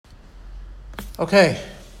Okay.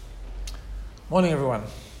 Morning, everyone.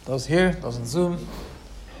 Those here, those on Zoom.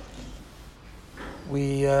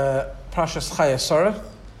 We Parshas Chayei Sarah,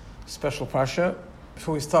 special parsha.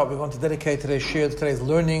 Before we start, we're going to dedicate today's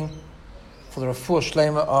learning for the refuah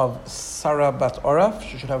shlema of Sarah bat Oraf.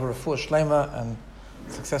 She should have a refuah shlema and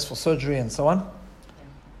successful surgery and so on.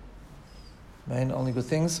 Only good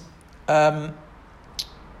things.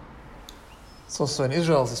 It's also in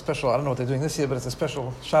Israel, it's a special, I don't know what they're doing this year, but it's a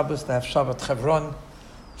special Shabbos. They have Shabbat Chevron.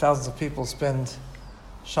 Thousands of people spend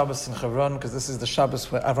Shabbos in Chevron because this is the Shabbos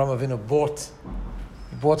where Avraham Avinu bought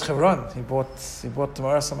Chevron. He bought the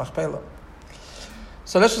Ma'aras HaMachpelah.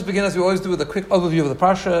 So let's just begin, as we always do, with a quick overview of the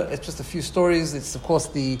Parsha. It's just a few stories. It's, of course,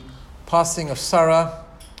 the passing of Sarah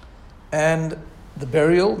and the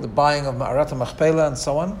burial, the buying of Ma'arat HaMachpelah and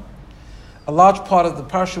so on. A large part of the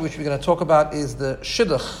Parsha which we're going to talk about is the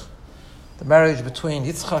Shidduch, the marriage between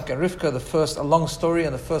Yitzchak and Rivka, a long story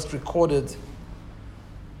and the first recorded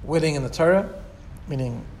wedding in the Torah,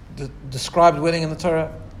 meaning described wedding in the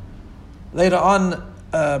Torah. Later on,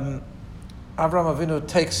 Avraham Avinu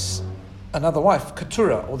takes another wife,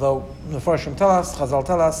 Keturah, although Mefarshim Chazal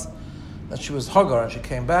tell us that she was Hagar and she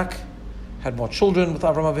came back, had more children with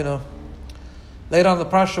Avraham Avinu. Later on in the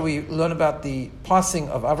Parsha, we learn about the passing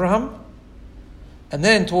of Avraham, and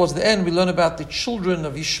then towards the end, we learn about the children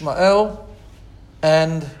of Ishmael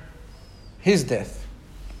and his death.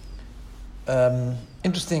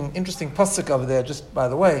 Interesting pasuk over there, just by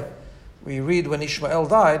the way. We read when Ishmael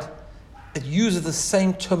died, it uses the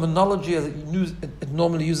same terminology as it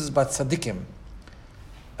normally uses by tzaddikim.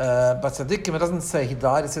 By tzaddikim, it doesn't say he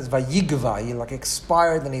died, it says vayigva, he like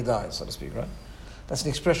expired and he died, so to speak, right? That's an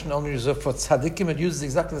expression only reserved for tzaddikim. It uses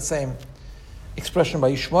exactly the same expression by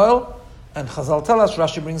Ishmael, and Chazal tell us,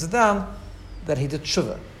 Rashi brings it down, that he did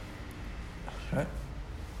tshuva. Right?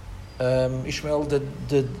 Ishmael did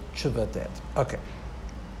tshuva at that. Okay.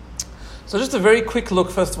 So just a very quick look,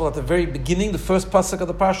 first of all, at the very beginning, the first pasuk of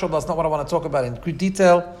the parsha, but that's not what I want to talk about in great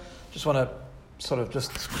detail. Just want to sort of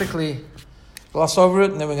just quickly gloss over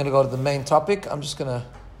it, and then we're going to go to the main topic. I'm just going to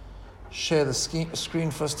share the screen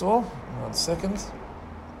first of all. 1 second.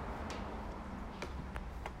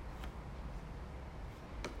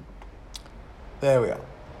 There we are.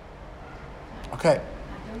 Okay.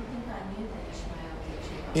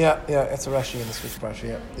 Yeah, it's a Rashi in this week's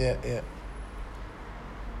parsha. Yeah.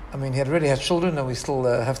 I mean, he had already had children, and we still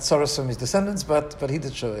have tzaras from his descendants, but he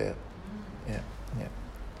did show, yeah.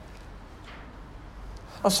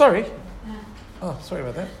 Oh, sorry. Oh, sorry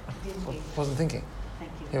about that. Wasn't thinking.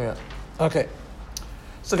 Thank you. Here we are. Okay.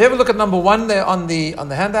 So if you have a look at number 1 there on the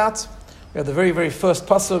handout, we have the very, very first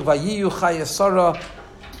pasuk, Vayiyu Chayei Sarah,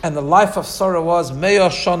 and the life of Sarah was Me'ah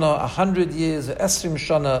Shana, 100 years, Esrim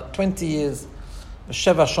Shana, 20 years,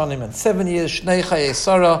 Sheva Shanim, and 7 years, Shnei Chayei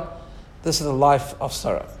Sarah. This is the life of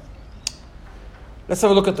Sarah. Let's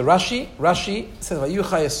have a look at the Rashi. Rashi says, Vayiyu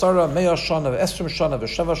Chayei Sarah, Me'ah Shana, Esrim Shana,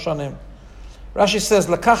 Sheva Shanim. Rashi says,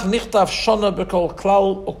 Lakach Nichtav Shana B'kol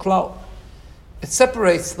Klal Uklal. It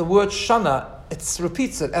separates the word Shana, it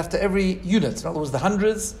repeats it after every unit. In other words, the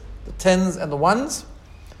hundreds, the tens, and the ones.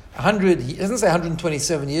 100, it doesn't say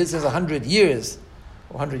 127 years, it says 100 years.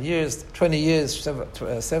 100 years, 20 years,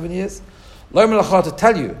 7 years. Lo Melachah, to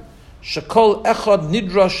tell you, Shekol Echad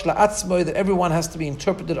Nidrash La'atzmoi, that everyone has to be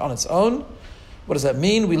interpreted on its own. What does that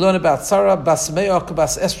mean? We learn about Sarah, Bas Me'ah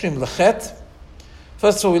Bas Esrim Lechet.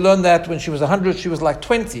 First of all, we learn that when she was 100, she was like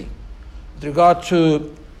 20 with regard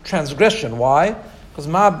to transgression. Why? Because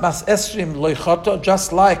Ma Bas Esrim Loichato,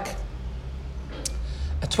 just like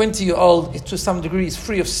a 20-year-old, to some degree, is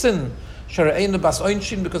free of sin.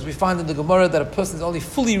 Because we find in the Gemara that a person is only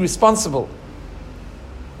fully responsible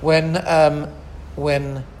when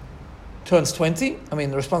turns 20. I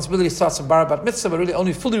mean, the responsibility starts from Bar Bat Mitzvah, but really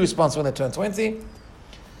only fully responsible when they turn 20.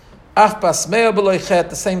 Afbas Me'ah B'loichet,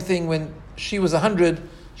 the same thing when she was 100,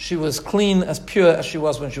 she was clean, as pure as she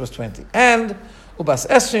was when she was 20. And Ubas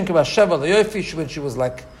Esrin Kabas Sheva L'yofi, when she was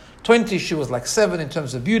like 20, she was like 7 in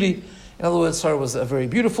terms of beauty. In other words, Sarah was a very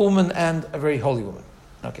beautiful woman and a very holy woman.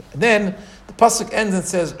 Okay. And then the pasuk ends and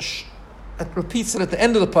says, it repeats it at the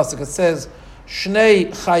end of the pasuk. It says,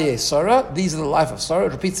 Shnei Chayei Sarah. These are the life of Sarah.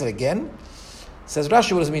 It repeats it again. It says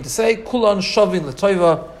Rashi, what does it mean to say? Kulan Shavin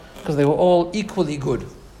L'Toiva, because they were all equally good.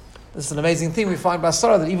 This is an amazing thing we find by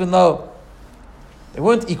Sarah, that even though they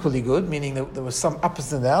weren't equally good, meaning there were some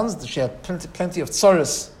ups and downs, she had plenty of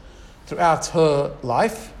tzaras throughout her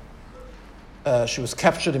life. She was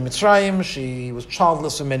captured in Mitzrayim. She was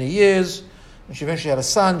childless for many years. When she eventually had a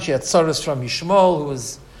son, she had tzaras from Yishmael, who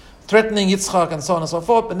was threatening Yitzchak and so on and so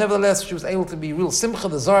forth. But nevertheless, she was able to be real simcha.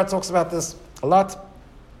 The Zohar talks about this a lot,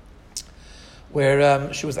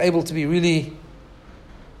 where she was able to be really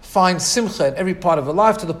find simcha in every part of her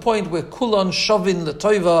life, to the point where kulon shovin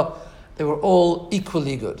l'toiva, they were all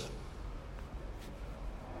equally good.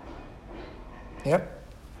 Yep.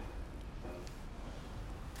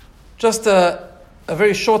 Just a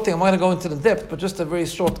very short thing, I'm not going to go into the depth, but just a very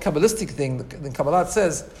short Kabbalistic thing. The Kabbalah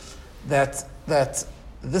says that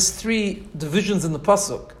this three divisions in the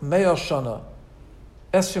Pasuk, Me'ah Shana,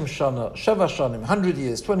 Esrim Shana, Sheva Shanim, 100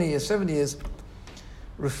 years, 20 years, 70 years,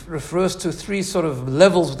 refers to three sort of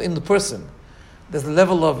levels within the person. There's the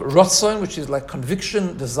level of Ratzon, which is like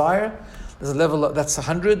conviction, desire. There's a level of, that's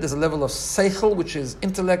 100. There's a level of Seichel, which is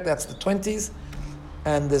intellect, that's the 20s.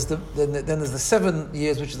 And then there's the 7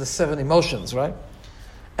 years, which is the 7 emotions, right?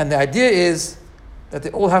 And the idea is that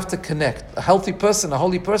they all have to connect. A healthy person, a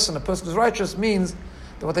holy person, a person who's righteous means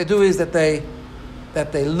that what they do is that they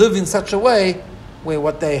live in such a way where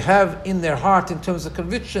what they have in their heart in terms of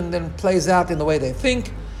conviction then plays out in the way they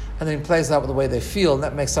think, and then plays out with the way they feel, and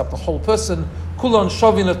that makes up the whole person. Kulon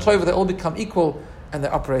shovin l'toiva, they all become equal and they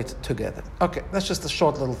operate together. Okay, that's just a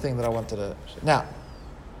short little thing that I wanted to say. Now,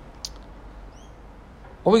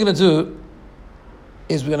 what we're going to do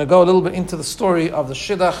is we're going to go a little bit into the story of the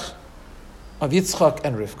Shidduch of Yitzchak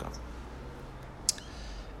and Rivka.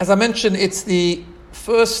 As I mentioned, it's the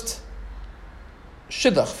first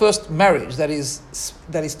Shidduch, first marriage that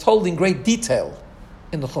is told in great detail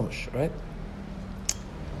in the Chumash, right?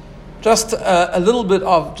 Just a little bit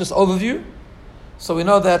of just overview. So we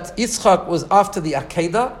know that Yitzchak was after the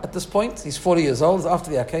Akedah at this point. He's 40 years old,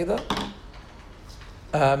 after the Akedah.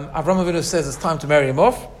 Avraham Avinu says it's time to marry him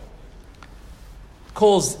off.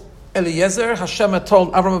 Calls Eliezer. Hashem had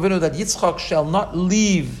told Avraham Avinu that Yitzchak shall not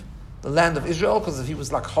leave the land of Israel, because if he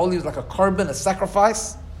was like holy, he was like a korban, a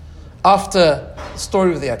sacrifice, after the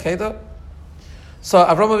story of the Akedah. So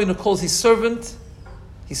Avraham Avinu calls his servant,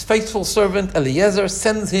 his faithful servant Eliezer,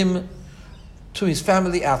 sends him to his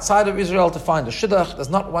family outside of Israel to find a Shidduch, does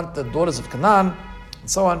not want the daughters of Canaan, and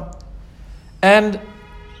so on. And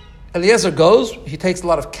Eliezer goes, he takes a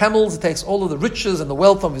lot of camels, he takes all of the riches and the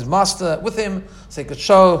wealth of his master with him, so he could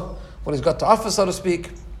show what he's got to offer, so to speak.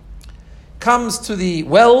 Comes to the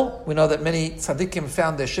well. We know that many tzaddikim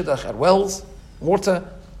found their shidduch at wells, water,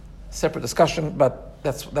 separate discussion, but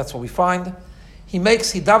that's what we find. He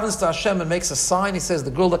davens to Hashem and makes a sign. He says,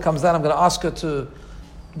 the girl that comes down, I'm going to ask her to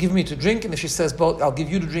give me to drink, and if she says, both, I'll give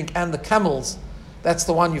you to drink and the camels, that's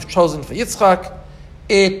the one you've chosen for Yitzchak.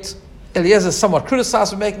 Eliezer is somewhat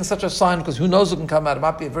criticized for making such a sign, because who knows who can come out. It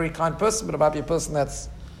might be a very kind person, but it might be a person that's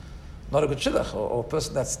not a good shidduch, or a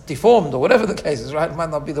person that's deformed, or whatever the case is, right? It might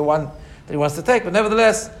not be the one that he wants to take, but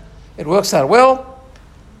nevertheless, it works out well.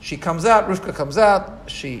 She comes out, Rivka comes out,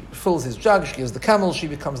 she fills his jug, she gives the camel, she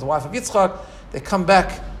becomes the wife of Yitzchak. They come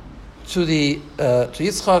back to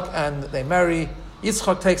Yitzchak, and they marry.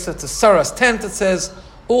 Yitzchak takes her to Sarah's tent. It says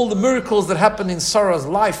all the miracles that happen in Sarah's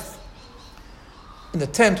life in the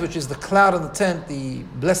tent, which is the cloud in the tent, the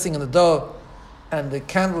blessing in the dough, and the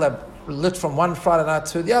candle lit from one Friday night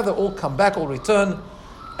to the other, all come back, all return,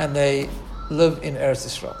 and they live in Eretz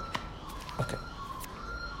Yisrael. Okay.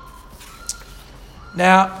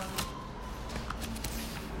 Now,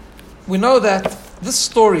 we know that this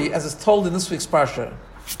story, as it's told in this week's parsha,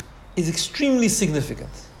 is extremely significant.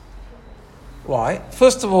 Why?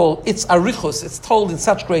 First of all, it's arichos, it's told in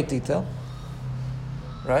such great detail.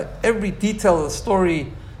 Right? Every detail of the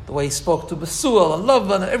story, the way he spoke to Besuel and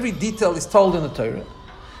Lavan, and every detail is told in the Torah.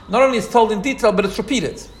 Not only is it told in detail, but it's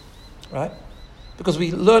repeated. Right? Because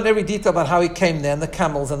we learn every detail about how he came there, and the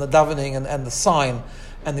camels, and the davening, and the sign,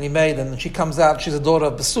 and then he made, and she comes out, she's a daughter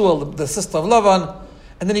of Besuel, the sister of Lavan,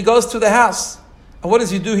 and then he goes to the house. And what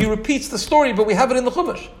does he do? He repeats the story, but we have it in the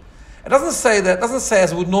Chumash. It doesn't say,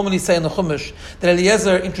 as we would normally say in the Chumash, that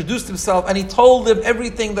Eliezer introduced himself and he told them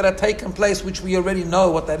everything that had taken place, which we already know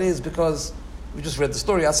what that is because we just read the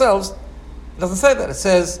story ourselves. It doesn't say that. It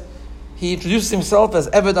says he introduced himself as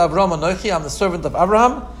Eved Avram Anochi, I'm the servant of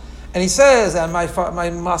Abraham. And he says, and my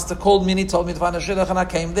master called me and he told me to find a shidduch, and I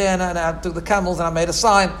came there and I took the camels and I made a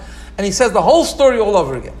sign. And he says the whole story all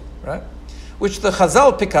over again, right? Which the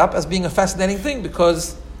Chazal pick up as being a fascinating thing,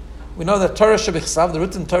 because we know that Torah Shebichsav, the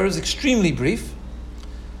written Torah, is extremely brief.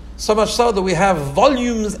 So much so that we have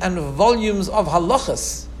volumes and volumes of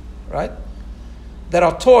halachas, right? That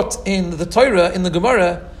are taught in the Torah, in the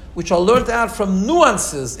Gemara, which are learned out from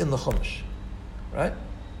nuances in the Chumash, right?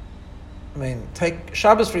 I mean, take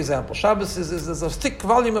Shabbos, for example. Shabbos is a thick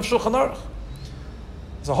volume of Shulchan Aruch.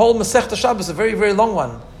 There's a whole Masechta Shabbos, a very, very long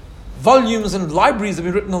one. Volumes and libraries have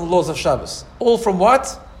been written on the laws of Shabbos. All from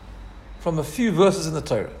what? From a few verses in the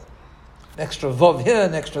Torah. An extra vav here,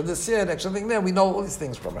 an extra this here, an extra thing there. We know all these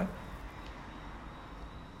things from, right?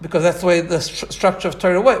 because that's the way the structure of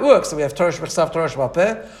Torah works. So we have Torah Shebechsav, Torah Shebal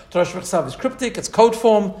Peh. Torah Shebechsav is cryptic, it's code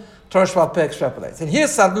form. Torah Shebal Peh extrapolates. And here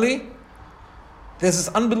suddenly, there's this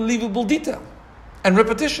unbelievable detail and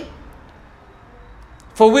repetition,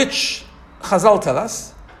 for which Chazal tell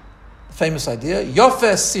us, the famous idea,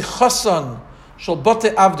 Yofeh sichoson shel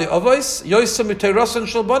bote avdei avos, yoisem uteirason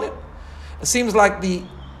shel bonim. It seems like the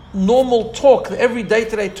normal talk, the every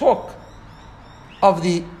day-to-day talk of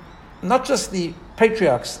the, not just the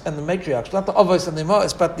patriarchs and the matriarchs, not the avos and the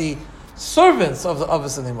imos, but the servants of the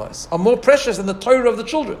avos and the imos, are more precious than the Torah of the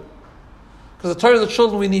children. Because the Torah of the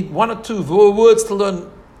children, we need one or two words to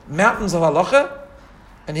learn mountains of halacha,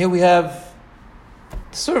 and here we have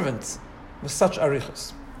servants with such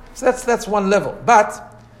arichos. So that's one level.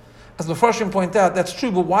 But, as the Mepharshim point out, that's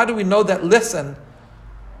true, but why do we know that lesson?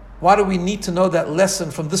 Why do we need to know that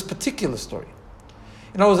lesson from this particular story?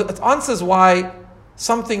 In other words, it answers why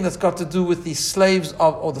something that's got to do with the slaves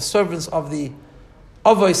of, or the servants of the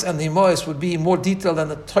avos and the imos would be more detailed than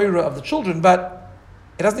the Torah of the children, but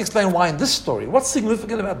it doesn't explain why in this story. What's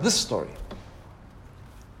significant about this story?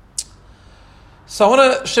 So I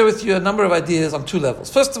want to share with you a number of ideas on two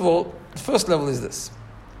levels. First of all, the first level is this.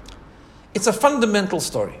 It's a fundamental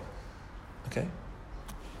story. Okay?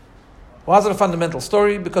 Why is it a fundamental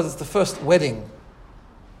story? Because it's the first wedding.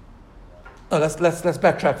 No, let's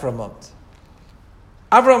backtrack for a moment.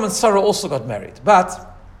 Avraham and Sarah also got married,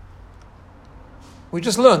 but we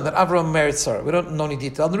just learned that Avraham married Sarah. We don't know any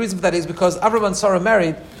detail. And the reason for that is because Avraham and Sarah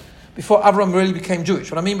married before Avraham really became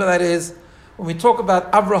Jewish. What I mean by that is, when we talk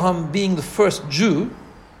about Avraham being the first Jew,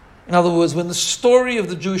 in other words, when the story of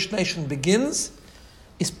the Jewish nation begins,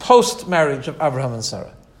 is post-marriage of Avraham and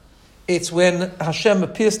Sarah. It's when Hashem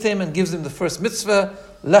appears to him and gives him the first mitzvah,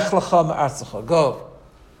 Lech lecha me'artzecha,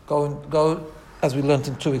 go, as we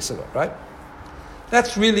learned 2 weeks ago, right?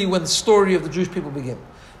 That's really when the story of the Jewish people begins.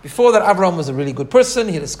 Before that, Avraham was a really good person.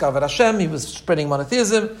 He discovered Hashem. He was spreading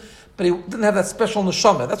monotheism, but he didn't have that special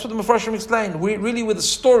neshama. That's what the Mepharshim explained. Really, where the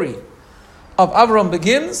story of Avraham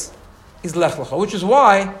begins is Lech Lecha, which is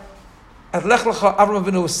why at Lech Lecha, Avraham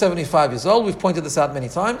Avinu was 75 years old. We've pointed this out many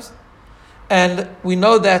times. And we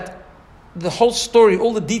know that the whole story,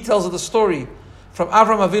 all the details of the story, from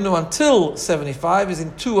Avraham Avinu until 75 is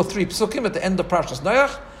in 2 or 3 psukim at the end of Parshas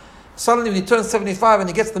Noach. Suddenly, when he turns 75 and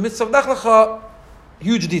he gets the mitzvah of Lech Lecha,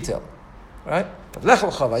 huge detail, right? Lech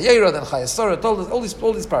Lecha, Vayera, then Chayei Sarah, told us all these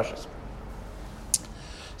parshas.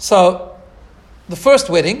 So, the first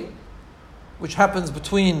wedding, which happens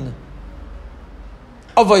between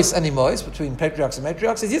avos and imos, between patriarchs and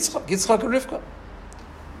matriarchs, is Yitzchak and Rivka.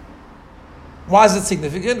 Why is it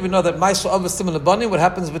significant? We know that Ma'aseh Avos Simon Lebanim, what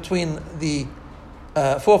happens between the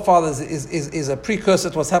forefathers is a precursor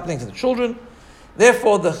to what's happening to the children.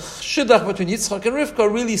 Therefore, the shidduch between Yitzchak and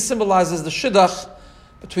Rivka really symbolizes the shidduch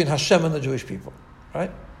between Hashem and the Jewish people,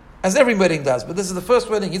 right? As every wedding does, but this is the first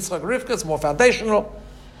wedding, Yitzchak and Rivka, it's more foundational,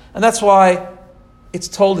 and that's why it's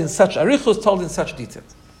told in such arichos, told in such detail.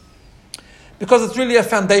 Because it's really a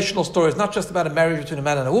foundational story. It's not just about a marriage between a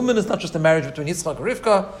man and a woman, it's not just a marriage between Yitzchak and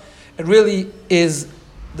Rivka, it really is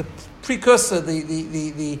the precursor,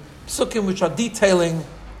 the psukim which are detailing,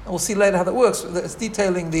 and we'll see later how that works, it's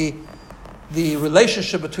detailing the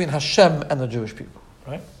relationship between Hashem and the Jewish people,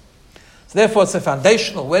 right? So therefore, it's a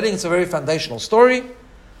foundational wedding. It's a very foundational story,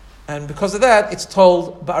 and because of that, it's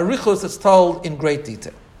told ba'arichos. It's told in great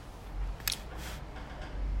detail.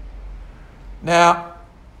 Now,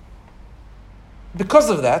 because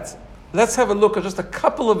of that, let's have a look at just a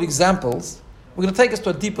couple of examples. We're going to take us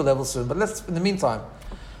to a deeper level soon, but let's, in the meantime,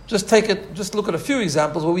 just look at a few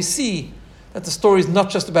examples where we see that the story is not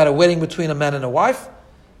just about a wedding between a man and a wife,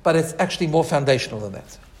 but it's actually more foundational than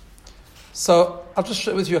that. So I'll just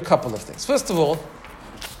share with you a couple of things. First of all,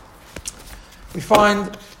 we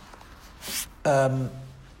find a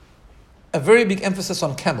very big emphasis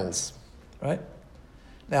on camels, right?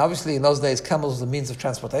 Now, obviously, in those days, camels were the means of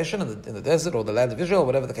transportation in the desert or the land of Israel,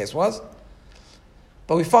 whatever the case was.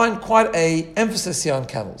 But we find quite an emphasis here on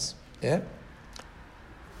camels. Yeah.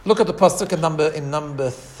 Look at the pasuk in number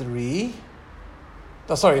 3.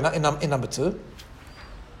 Oh, sorry, in number 2.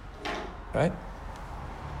 Right?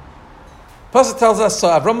 Pasuk tells us, so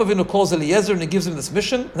Avraham Avinu calls Eliezer and he gives him this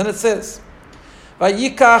mission. And then it says,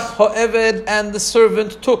 Vayikach ha'eved, and the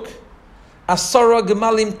servant took Asara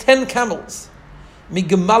gemalim, 10 camels,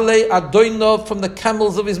 migemale adoinov, from the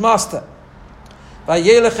camels of his master.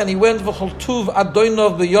 Vayelech, and he went v'chol tuv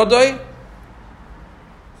adoinov b'yodoi,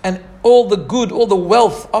 and all the good, all the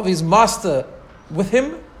wealth of his master with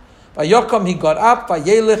him. Vayokam, he got up,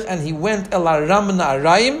 Vayelech, and he went el Aram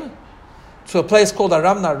Na'araim, to a place called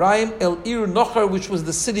Aram Na'araim, El Ir Nochar, which was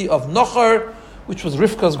the city of Nochar, which was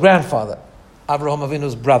Rivka's grandfather, Avraham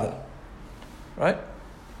Avinu's brother. Right?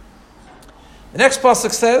 The next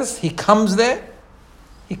pasuk says he comes there,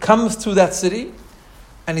 he comes to that city,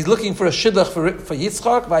 and he's looking for a shidduch for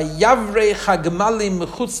Yitzchak. Vayavrei hagmalim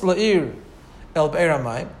mechutz la'ir el be'er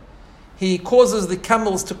hamayim. He causes the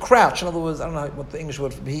camels to crouch. In other words, I don't know what the English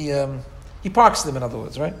word for he parks them. In other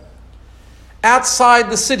words, right outside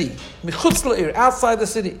the city, mechutz la'ir, outside the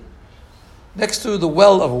city, next to the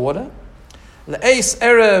well of water. Le'eis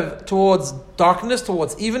erev, towards darkness,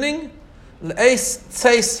 towards evening. Le'eis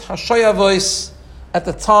tzeis hashoyavois, at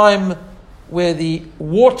the time where the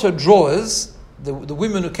water drawers, the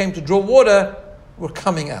women who came to draw water, were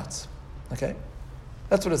coming out. Okay?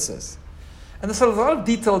 That's what it says. And there's a lot of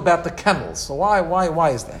detail about the camels. So why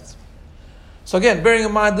is that? So again, bearing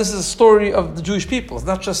in mind, this is a story of the Jewish people. It's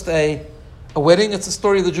not just a wedding, it's a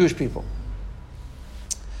story of the Jewish people.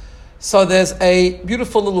 So there's a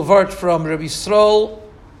beautiful little vert from Rabbi Yisrael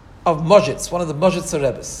of Mojitz, one of the Mojitz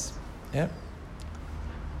Rebbes. Yeah?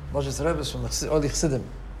 Mojitz Rebbes from the early Chassidim.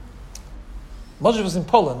 Mojitz was in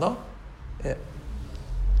Poland, no? Yeah.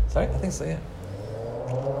 Sorry? I think so, yeah.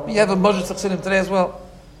 We have a Mojitz Chassidim today as well.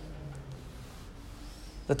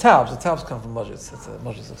 The Taubs come from Mojitz. It's a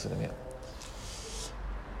Mojitz Chassidim, yeah.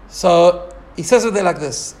 So he says it there like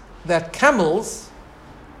this, that camels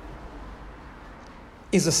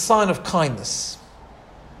is a sign of kindness.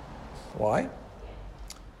 Why?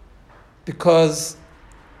 Because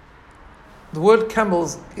the word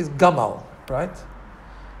camels is gamal, right?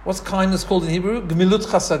 What's kindness called in Hebrew? Gemilut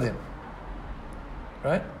chasadim.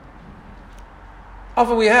 Right?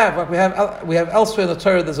 Often we have elsewhere in the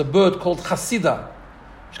Torah, there's a bird called chasida,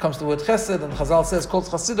 which comes to the word chesed, and Chazal says called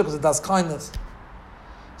chasida because it does kindness.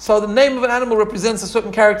 So the name of an animal represents a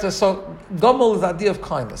certain character. So gamal is the idea of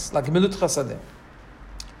kindness, like gemilut chasadim.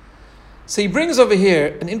 So he brings over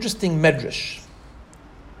here an interesting medrash.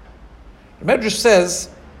 The medrash says,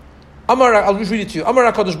 I'll just read it to you. Amar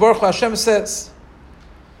HaKadosh Baruch Hu, Hashem says,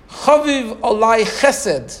 Chaviv olai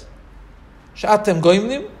chesed she'atem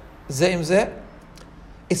goimlim ze im ze.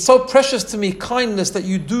 It's so precious to me, kindness that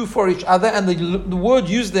you do for each other. And the word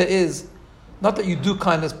used there is, not that you do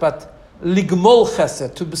kindness, but ligmol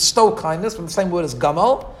chesed, to bestow kindness, from the same word as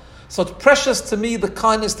gamal. So it's precious to me, the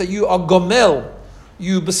kindness that you are gomel,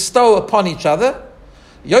 you bestow upon each other.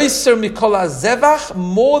 Yoiser mikol zevach,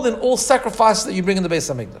 more than all sacrifices that you bring in the Beis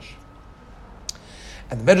HaMikdash.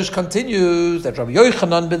 And the Medrash continues that Rabbi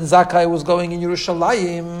Yochanan ben Zakkai was going in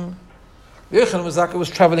Yerushalayim. Yochanan ben Zakkai was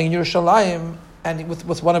traveling in Yerushalayim and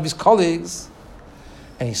with one of his colleagues,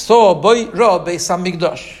 and he saw Beis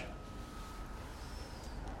HaMikdash.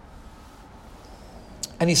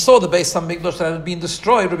 And he saw the Beis HaMikdash that had been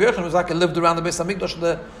destroyed. Rabbi Yochanan ben Zakkai lived around the Beis HaMikdash,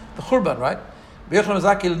 the Churban, right? Rabbi Yochanan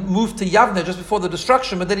ben Zakkai moved to Yavne just before the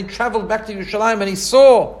destruction, but then he traveled back to Yerushalayim and he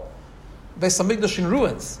saw Beis HaMikdash in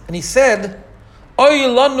ruins. And he said, woe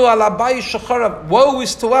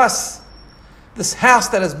is to us, this house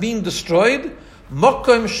that has been destroyed.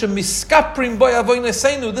 This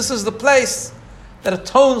is the place that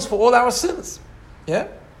atones for all our sins. Yeah?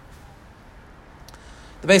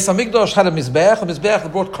 The Beis HaMikdash had a mizbeach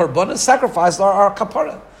that brought korbanos, sacrificed our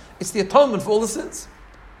kapara. It's the atonement for all the sins.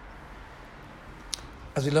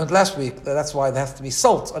 As we learned last week, that's why there has to be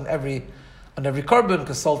salt on every korban,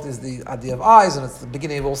 because salt is the idea of eyes, and it's the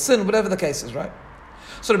beginning of all sin, whatever the case is, right?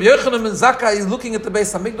 So Rabbi Yochanan ben Zakkai is looking at the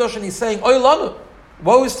Beis HaMikdash and he's saying, Oy lanu,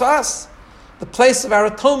 woe is to us. The place of our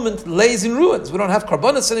atonement lays in ruins. We don't have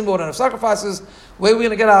korbanos anymore, we don't have sacrifices. Where are we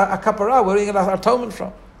going to get our kapara? Where are we going to get our atonement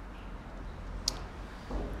from?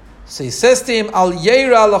 So he says to him, Al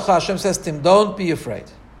Yeira Alocha, Hashem says to him, don't be afraid.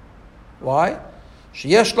 Why?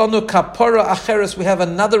 Sheyesh lanu kapara acheres, we have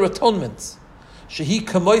another atonement. Shehi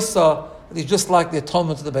kamoisa, it is just like the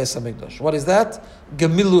atonement of the Beis HaMikdash. What is that?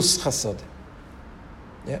 Gemilus chasad.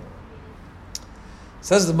 Yeah.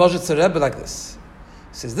 Says the Mojitz Rebbe like this.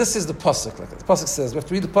 He says, this is the pasuk like this. The pasuk says, we have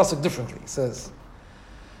to read the pasuk differently. It says,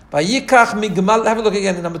 Vayikach migmal, have a look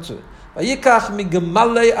again in number 2. Vayikach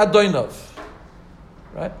migmalei adoinov.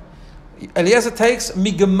 Right? Eliezer takes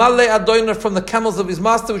migmalei adoinov from the camels of his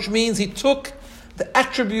master, which means he took the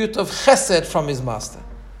attribute of chesed from his master.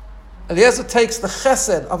 Eliezer takes the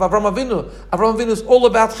chesed of Avraham Avinu. Avraham Avinu is all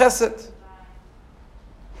about chesed.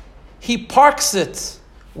 He parks it.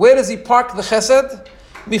 Where does he park the chesed?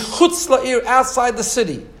 Michutz la'ir, outside the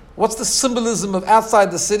city. What's the symbolism of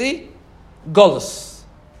outside the city? Golus.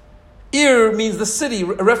 Ir means the city, a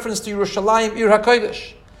reference to Yerushalayim, Ir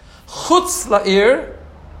HaKodesh. Chutz la'ir,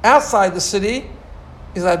 outside the city,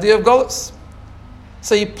 is the idea of Golus.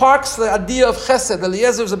 So he parks the idea of chesed.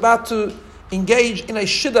 Eliezer is about to engage in a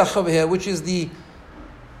shidduch over here, which is the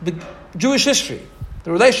the Jewish history,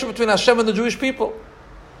 the relationship between Hashem and the Jewish people,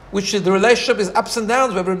 which is the relationship is ups and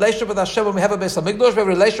downs. We have a relationship with Hashem when we have a Beis HaMikdash. We have a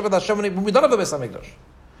relationship with Hashem when we don't have a Beis HaMikdash.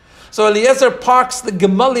 So Eliezer parks the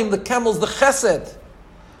gemalim, the camels, the chesed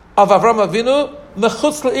of Avram Avinu,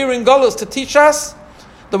 mechutz le'ir in Golus, to teach us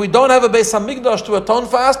that we don't have a Beis HaMikdash to atone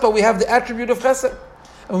for us, but we have the attribute of chesed.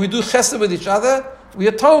 And when we do chesed with each other, we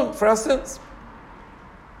atone for our sins.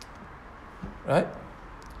 Right?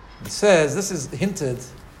 He says, this is hinted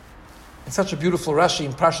in such a beautiful Rashi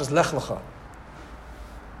in Parshas Lech Lecha.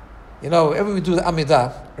 You know, whenever we do the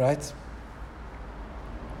Amidah, right?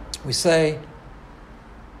 We say,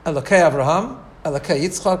 Elokei Avraham, Elokei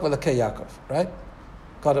Yitzchak, Elokei Yaakov, right?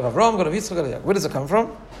 God of Avraham, God of Yitzchak, God of Yaakov. Where does it come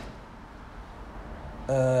from?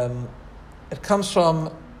 It comes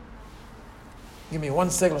from, give me 1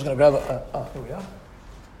 second, I'm just going to grab here we are.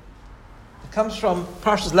 It comes from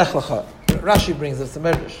Parshas Lech Lecha. Rashi brings it, it's the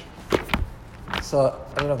Medrash. So,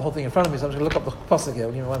 I don't have the whole thing in front of me, so I'm just going to look up the pasuk here.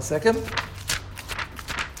 Give me 1 second.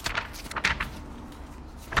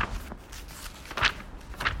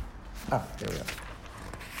 Here we are.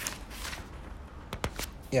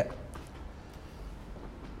 Yeah.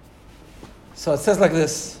 So it says like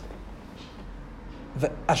this.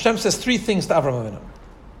 Hashem says 3 things to Avram Avinu.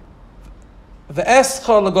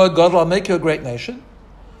 Ve'escha l'goy gadol, I'll make you a great nation.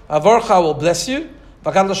 Avorcha, I will bless you.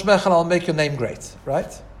 V'gad l'shmecha, I'll make your name great.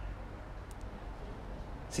 Right? So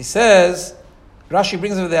he says, Rashi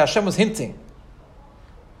brings it there, Hashem was hinting.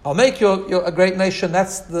 I'll make you a great nation.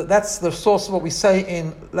 That's the source of what we say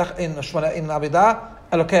in Abidah,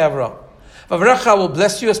 Elokei Avraham. V'avrecha, will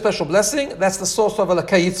bless you, a special blessing. That's the source of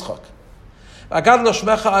Elokei Yitzchak. V'agad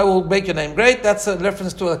l'shmecha, I will make your name great. That's a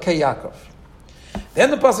reference to Elokei Yaakov. Then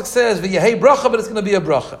the pasuk says, "V'yehei bracha," but it's going to be a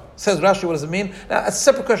bracha. Says Rashi, what does it mean? Now, it's a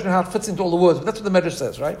separate question of how it fits into all the words, but that's what the Medrash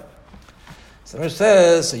says, right? So the Medrash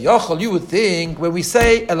says, so Yochel, you would think, when we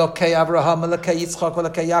say Elokei Avraham, Elokei Yitzchak,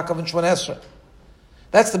 Elokei Yaakov, and Shmon Esrei,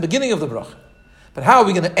 that's the beginning of the bracha. But how are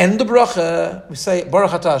we going to end the bracha? We say,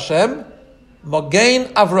 Baruch Atah Hashem,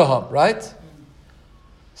 Mogein Avraham, right?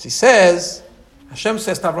 So he says, Hashem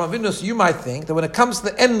says to Avraham Avinu, so you might think that when it comes to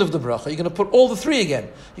the end of the bracha, you're going to put all the 3 again.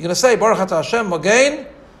 You're going to say, Baruch Atah Hashem, Mogein,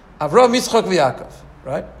 Avraham, Yitzchak, V'Yaakov,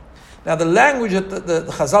 right? Now the language that the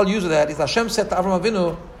Chazal use of that is Hashem said to Avraham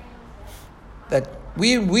Avinu that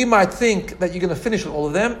we might think that you're going to finish with all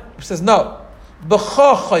of them. He says, no.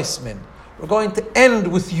 B'cha chaismin. We're going to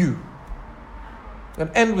end with you. We're going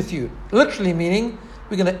to end with you. Literally meaning,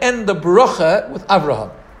 we're going to end the bracha with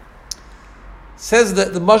Avraham. Says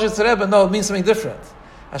the Moshe Rebbe, no, it means something different.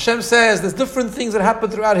 Hashem says there's different things that happen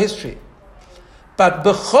throughout history. But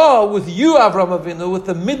B'cha, with you, Avraham Avinu, with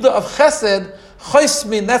the midah of chesed,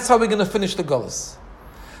 chaismin, that's how we're going to finish the Golus.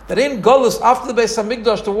 That in Golus, after the Beis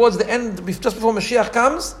HaMikdash, towards the end, just before Mashiach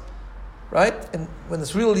comes, right? And when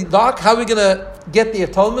it's really dark, how are we going to get the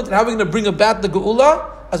atonement? And how are we going to bring about the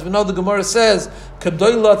Geula? As we know, the Gemara says,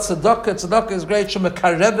 Kedoila tzedakah, tzedakah is great,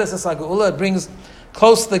 shemekarebes es ha-Geula, it brings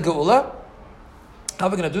close to the Geula. How are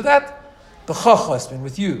we going to do that? B'cha chaismin,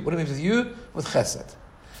 with you. What do it mean with you? With chesed.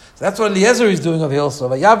 So that's what Eliezer is doing over here also.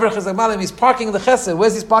 Vayavrech es ha-Malim, he's parking the chesed.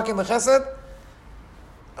 Where's he parking the chesed?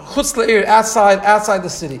 Chutz le'ir, outside the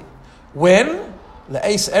city. When?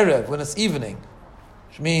 Le'eis erev, when it's evening.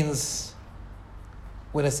 Which means,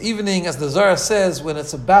 when it's evening, as the Zohar says, when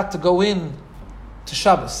it's about to go in to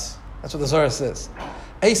Shabbos. That's what the Zohar says.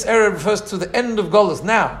 Eis erev refers to the end of Golus,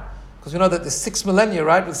 now. Because we know that there's 6 millennia,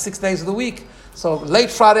 right? With 6 days of the week. So late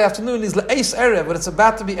Friday afternoon is Le'eis erev, when it's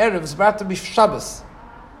about to be erev, it's about to be Shabbos.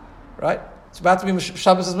 Right? It's about to be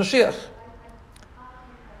Shabbos as Mashiach.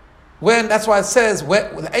 When, that's why it says,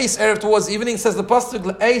 Le'eis erev towards the evening, says the pasuk,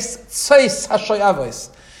 Le'eis tseis hashoyavos.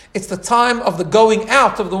 It's the time of the going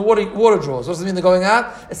out of the water draws. What does it mean the going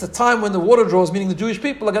out? It's the time when the water draws, meaning the Jewish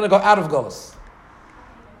people, are going to go out of Golus.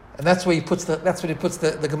 And that's where he puts the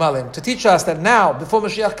Gemalim. To teach us that now, before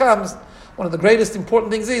Mashiach comes, one of the greatest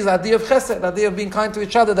important things is the idea of chesed, the idea of being kind to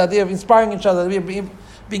each other, the idea of inspiring each other, the idea of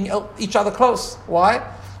being each other close.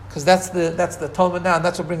 Why? Because that's the atonement now, and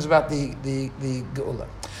that's what brings about the Geula.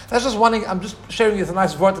 That's just one. I'm just sharing with you a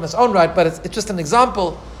nice word in its own right, but it's just an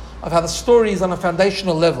example of how the story is on a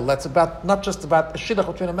foundational level. That's about not just about a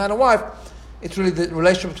shidduch between a man and wife. It's really the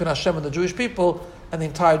relationship between Hashem and the Jewish people and the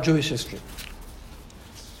entire Jewish history.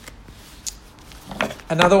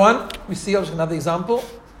 Another one we see, another example.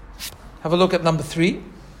 Have a look at number 3.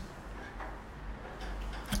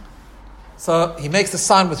 So he makes the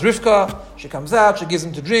sign with Rivka. She comes out. She gives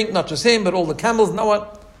him to drink, not just him, but all the camels. No one.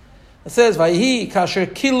 It says, "Vayihi kasher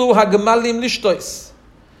kilu hagemalim lishtois."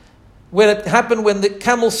 When it happened, when the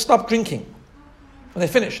camels stopped drinking, when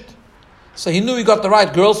they finished. So he knew he got the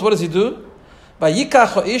right girl. So what does he do?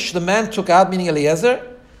 Vayikach haish, the man took out, meaning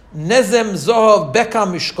Eliezer, nezem zohov beka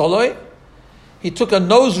mishkoloi. He took a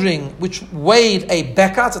nose ring which weighed a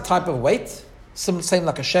beka, it's a type of weight, same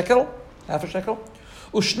like a shekel, half a shekel.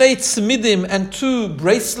 Ushnei tzmidim, and 2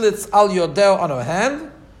 bracelets al yodeo on her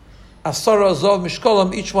hand. Asara zov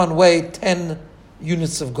mishkolam, each one weighed 10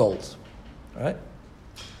 units of gold. Right?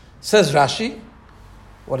 Says Rashi,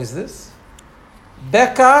 what is this?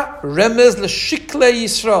 Beka remez l'shikle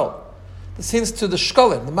Yisrael. This hints to the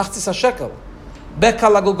shkolim, the machzis hashekel. Beka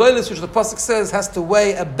lagulgoilis, which the pasuk says has to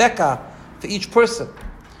weigh a beka for each person.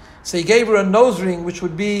 So he gave her a nose ring, which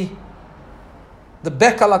would be the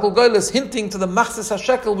beka lagulgoilis, hinting to the machzis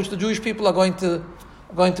hashekel, which the Jewish people are going to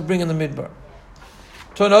bring in the midbar.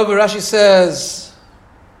 Turn over, Rashi says,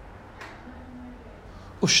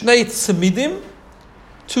 Ushnei tzimidim,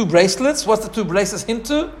 2 bracelets. What's the 2 bracelets hint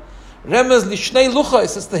to? Remez lishnei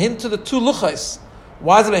luchais, it's the hint to the 2 luchais.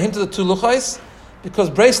 Why is it a hint to the 2 luchais? Because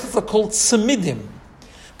bracelets are called tzimidim.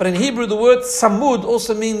 But in Hebrew, the word samud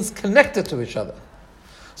also means connected to each other.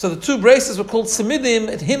 So the 2 bracelets were called tzimidim.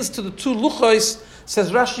 It hints to the 2 luchais,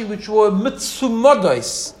 says Rashi, which were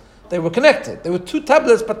mitzumodois. They were connected. They were 2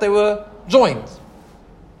 tablets, but they were joined.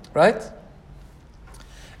 Right?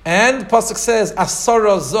 And the pasuk says,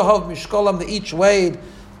 Asara zohav mishkolam, they each weighed,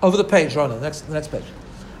 over the page, Rona, the next page.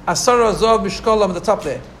 Asara zohav mishkolam, at the top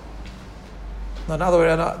there. No, another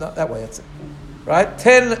way, not that way, that's it. Right?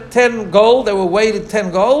 10 gold, they were weighed in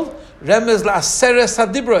 10 gold. Remez la'aseres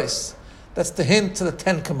hadibros. That's the hint to the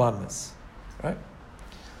 10 commandments. Right?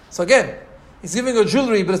 So again, he's giving her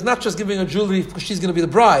jewelry, but it's not just giving her jewelry because she's going to be the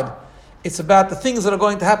bride. It's about the things that are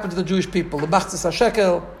going to happen to the Jewish people. The machzis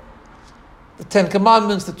hashekel, the 10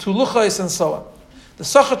 commandments, the 2 luchos, and so on. The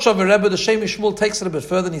Sochatchover Rebbe, the Shem Shmuel, takes it a bit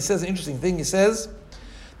further, and he says an interesting thing. He says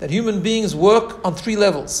that human beings work on 3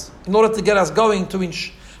 levels in order to get us going,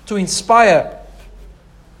 to inspire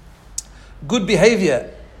good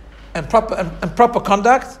behavior and proper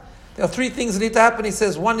conduct. There are 3 things that need to happen. He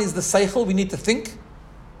says, one is the seichel, we need to think,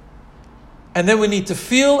 and then we need to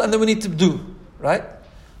feel, and then we need to do. Right?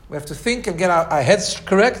 We have to think and get our heads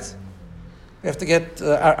correct. We have to get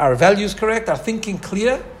our values correct, our thinking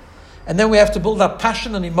clear, and then we have to build up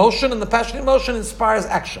passion and emotion, and the passion and emotion inspires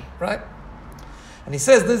action, right? And he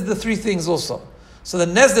says these are the 3 things also. So the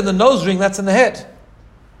nezdim, the nose ring, that's in the head.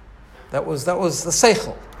 That was the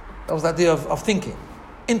seichel. That was the idea of thinking,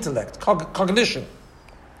 intellect, cognition.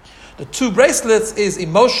 The 2 bracelets is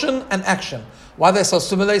emotion and action. Why they're so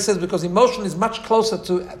similar? He says because emotion is much closer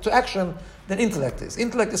to action than intellect is.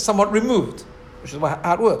 Intellect is somewhat removed, which is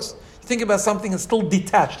how it works. You think about something and still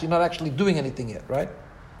detached. You're not actually doing anything yet, right?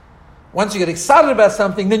 Once you get excited about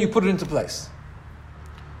something, then you put it into place.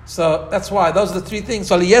 So that's why those are the 3 things.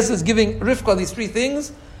 So Eliezer is giving Rivka these 3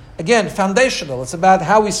 things. Again, foundational. It's about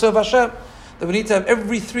how we serve Hashem. That we need to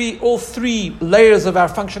have all three layers of our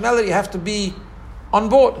functionality have to be on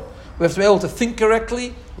board. We have to be able to think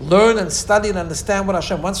correctly, learn and study and understand what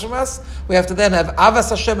Hashem wants from us. We have to then have avas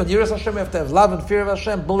Hashem and yiras Hashem. We have to have love and fear of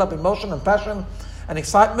Hashem, build up emotion and passion and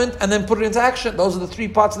excitement, and then put it into action. Those are the 3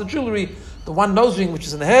 parts of the jewelry. The 1 nose ring, which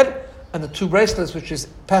is in the head, and the 2 bracelets, which is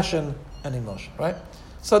passion and emotion, right?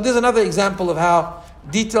 So there's another example of how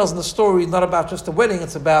details in the story is not about just a wedding,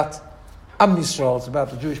 it's about Am Yisrael, it's about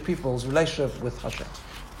the Jewish people's relationship with Hashem.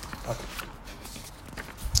 Okay.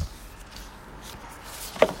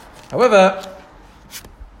 However,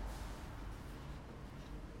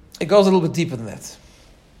 it goes a little bit deeper than that.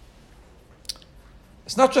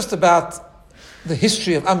 It's not just about the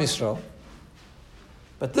history of Am Yisrael,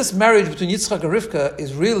 but this marriage between Yitzchak and Rivka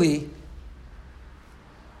is really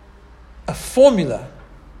a formula,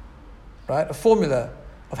 right? A formula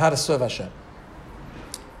of how to serve Hashem.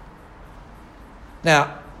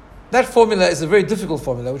 Now, that formula is a very difficult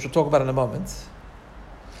formula, which we'll talk about in a moment.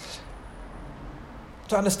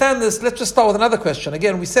 To understand this, let's just start with another question.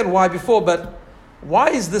 Again, we said why before, but why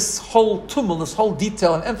is this whole tumult, this whole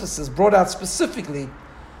detail and emphasis brought out specifically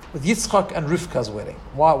with Yitzchak and Rivka's wedding?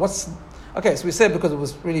 Why? Okay, so we said because it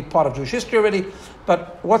was really part of Jewish history already,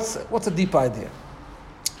 but what's a deep idea?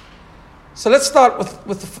 So let's start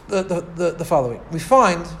with the following. We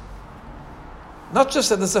find not just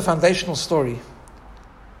that this is a foundational story,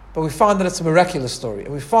 but we find that it's a miraculous story.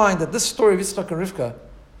 And we find that this story of Yitzchak and Rivka,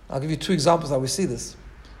 I'll give you 2 examples how we see this.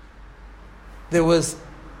 There was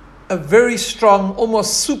a very strong,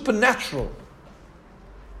 almost supernatural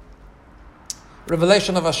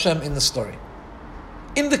revelation of Hashem in the story,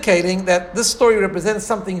 indicating that this story represents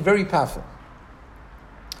something very powerful.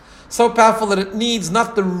 So powerful that it needs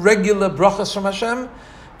not the regular brachas from Hashem,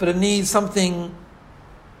 but it needs something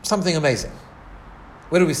amazing.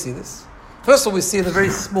 Where do we see this? First of all, we see in a very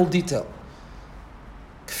small detail.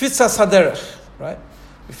 Kfitzas haderech, right?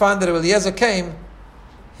 We find that when Eliezer came,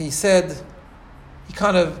 he said, he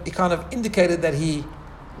kind of indicated that he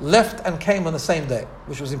left and came on the same day,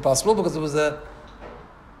 which was impossible because it was a...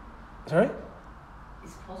 Sorry?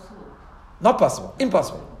 It's possible. Not possible.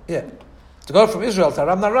 Impossible. Yeah. To go from Israel to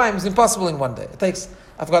Aram Naharaim is impossible in one day. It takes,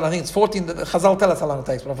 I think it's 14, the Chazal tell us how long it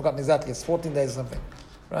takes, but I've forgotten exactly. It's 14 days or something.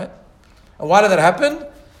 Right? And why did that happen?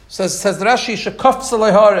 Says Rashi, Shekaf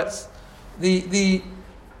Tzalei Haaretz. The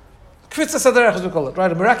Kvitzas Haderech, as we call it,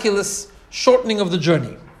 right? A miraculous shortening of the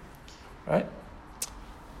journey. Right?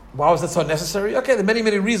 Why was that so necessary? Okay, there are many,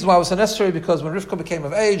 many reasons why it was so necessary, because when Rivka became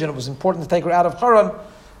of age and it was important to take her out of Haran,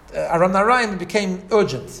 Aram Naharaim, it became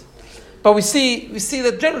urgent. But we see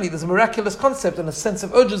that generally there's a miraculous concept and a sense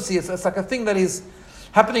of urgency. It's like a thing that is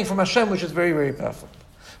happening from Hashem, which is very, very powerful.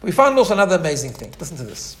 We found also another amazing thing. Listen to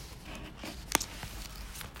this.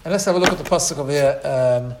 And let's have a look at the pasuk over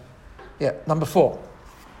here. Number 4.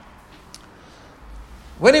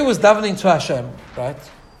 When he was davening to Hashem, right,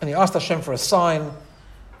 and he asked Hashem for a sign, and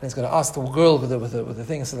he's going to ask the girl with the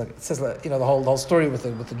thing. It says the whole story with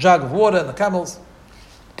the jug of water and the camels.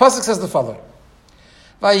 The pasuk says the following.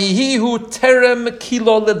 Vayihihu terem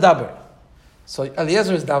kilo ledaber. So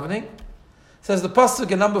Eliezer is davening. Says the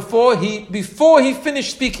pasuk in number 4. Before he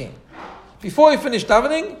finished speaking, before he finished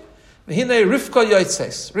davening, v'hinei Rivka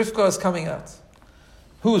yotzes. Rivka is coming out.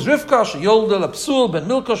 Who is Rivka? She yoldel Psul ben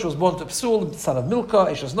Milka. She was born to Psul, the son of Milka.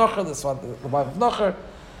 Eshes Nachar, the wife of Nachar.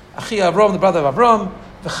 Achi Avram, the brother of Avram.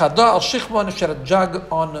 V'chada al shichman. She had a jug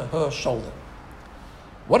on her shoulder.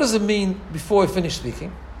 What does it mean before he finished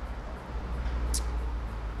speaking?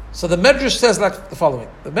 So the Medrash says like the following.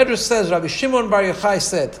 The Medrash says, Rabbi Shimon Bar Yochai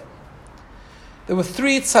said, there were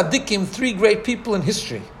 3 tzaddikim, 3 great people in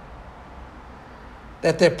history,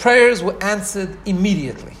 that their prayers were answered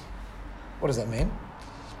immediately. What does that mean?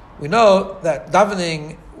 We know that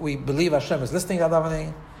davening, we believe Hashem is listening to our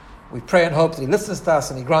davening. We pray and hope that He listens to us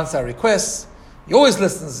and He grants our requests. He always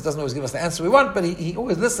listens. He doesn't always give us the answer we want, but He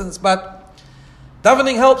always listens. But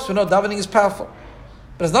davening helps. We know davening is powerful.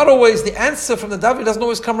 But it's not always, the answer from the davening doesn't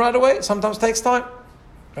always come right away. It sometimes takes time.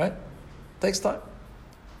 Right? It takes time.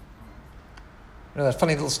 You know that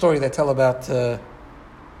funny little story they tell about, there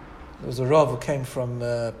was a Rav who came from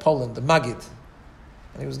Poland, the Maggid.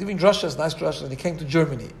 And he was giving drashas, nice drashas, and he came to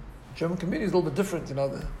Germany. The German community is a little bit different, you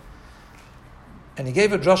know. And he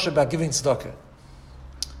gave a drasha about giving tzedakah.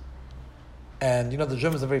 And you know, the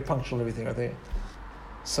Germans are very punctual and everything, are they?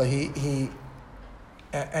 So he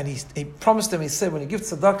promised him, he said, when you give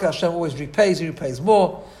tzedakah, Hashem always repays, He repays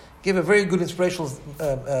more. Give a very good inspirational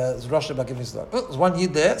drasha about giving tzedakah. Well, there's one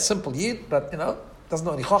yid there, simple yid, but you know, doesn't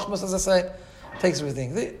know any chokhmas, as I say, takes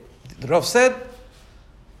everything. The Rav said,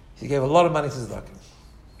 he gave a lot of money to tzedakah.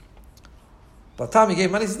 By the time he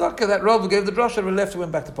gave money to tzedakah, that Rav who gave the drasha left, he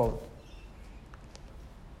went back to Poland.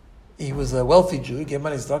 He was a wealthy Jew, he gave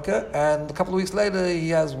money to tzedakah, and a couple of weeks later, he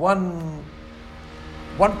has one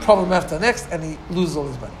problem after the next, and he loses all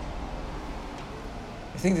his money.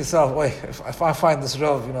 You think to yourself, wait, if I find this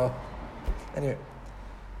Rav, you know. Anyway,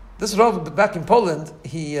 this Rav back in Poland,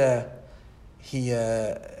 he heard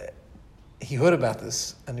about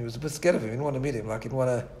this, and he was a bit scared of him. He didn't want to meet him.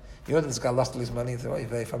 He heard this guy lost all his money. He thought,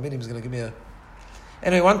 if I meet him, he's going to give me a...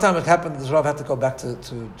 Anyway, one time it happened, this Rav had to go back to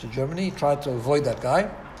Germany. He tried to avoid that guy.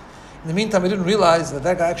 In the meantime, he didn't realize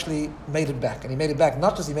that guy actually made it back. And he made it back,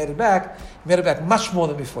 not just he made it back much more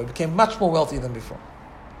than before. He became much more wealthy than before.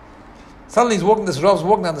 Suddenly this Rav's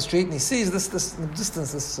walking down the street, and he sees this in the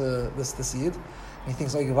distance, this Yid. And he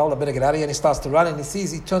thinks, I better get out of here. And he starts to run, and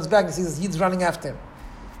he turns back, and he sees this Yid's running after him.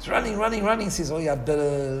 He's running. He says, I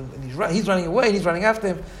better... And he's running away, and he's running after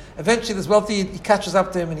him. Eventually, this wealthy Yid, he catches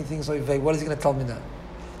up to him, and he thinks, what is he going to tell me now?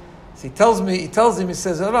 So he tells him, he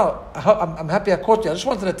says, no, I'm happy I caught you. I just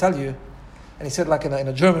wanted to tell you. And he said, like in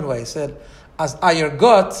a German way, he said, as Ayer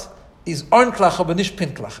Gott is ordentlich, aber nicht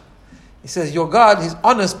pünktlich. He says, your God, He's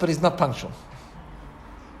honest, but He's not punctual.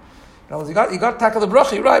 You got to tackle the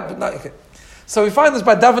bracha, right? But not, okay. So we find this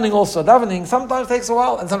by davening also. Davening sometimes takes a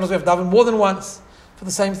while, and sometimes we have to daven more than once for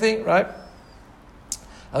the same thing, right?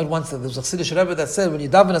 I heard once that there was a Chassidish Rebbe that said, when you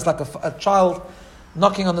daven, it's like a child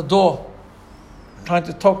knocking on the door, trying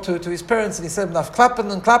to talk to his parents, and he said,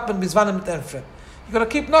 klappen, bis wann mit Enfe. You got to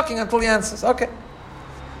keep knocking until he answers. Okay.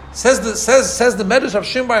 Says the Medrash of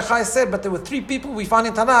Shimon Bar Yochai said, but there were 3 people we find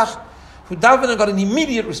in Tanakh who davened and got an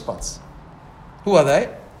immediate response. Who are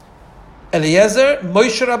they? Eliezer,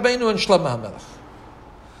 Moshe Rabbeinu, and Shlomo HaMelech.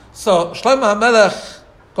 So Shlomo HaMelech,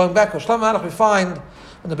 going back with Shlomo HaMelech, we find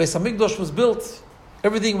when the Beis HaMikdash was built,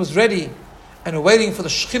 everything was ready, and we're waiting for the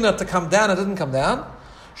Shekhinah to come down. It didn't come down.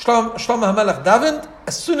 Shlomo HaMelech davened.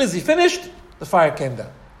 As soon as he finished, the fire came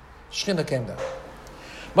down. Shechina came down.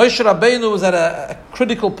 Moshe Rabbeinu was at a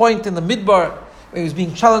critical point in the Midbar, where he was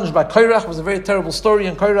being challenged by Korach. It was a very terrible story,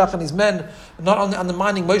 and Korach and his men, not only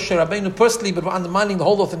undermining Moshe Rabbeinu personally, but were undermining the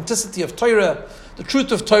whole authenticity of Torah, the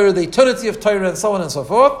truth of Torah, the eternity of Torah, and so on and so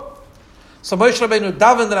forth. So Moshe Rabbeinu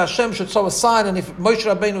davened that Hashem should show a sign, and if Moshe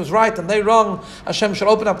Rabbeinu was right and they wrong, Hashem should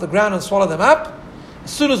open up the ground and swallow them up.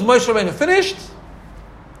 As soon as Moshe Rabbeinu finished,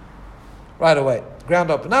 right away, the ground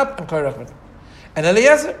opened up, and Korach went. And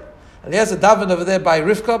Eliezer davened over there by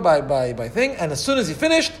Rivka, by thing, and as soon as he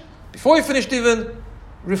finished, before he finished even,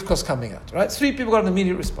 Rivka's coming out, right? 3 people got an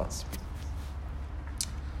immediate response.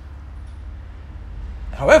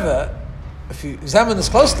 However, if you examine this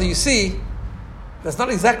closely, you see that's not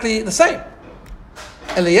exactly the same.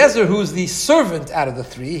 Eliezer, who's the servant out of the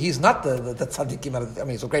 3, he's not the tzaddikim out of the 3. I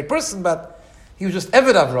mean, he's a great person, but he was just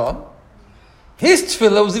Eved Avram. His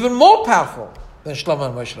tefillah was even more powerful than Shlomo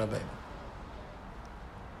and Moshe Rabbeinu.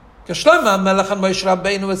 Because Shlomo, Melech and Moshe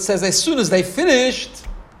Rabbeinu, it says as soon as they finished,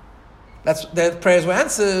 that's their prayers were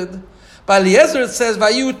answered. By Eliezer it says,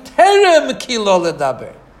 Vayu terem kilo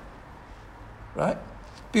ledaber. Right?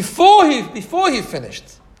 Before he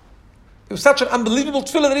finished. It was such an unbelievable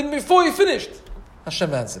tefillah that even before he finished,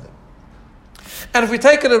 Hashem answered him. And if we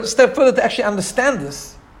take it a step further to actually understand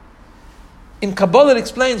this, in Kabbalah it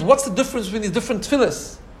explains what's the difference between these different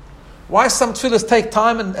tefillahs. Why some tefillahs take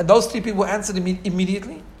time and those 3 people were answered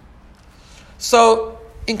immediately. So,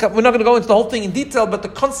 we're not going to go into the whole thing in detail, but the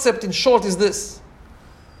concept in short is this.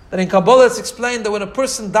 That in Kabbalah it's explained that when a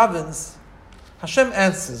person davens, Hashem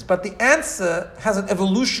answers, but the answer has an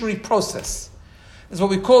evolutionary process. It's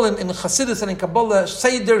what we call in Chassidus and in Kabbalah,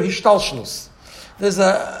 Seder Hishtalshlus. There's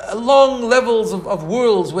a long levels of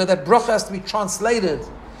worlds where that bracha has to be translated,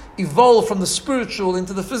 evolve from the spiritual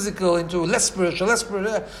into the physical, into less spiritual,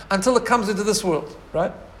 until it comes into this world,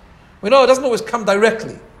 right? We know it doesn't always come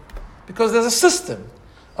directly, because there's a system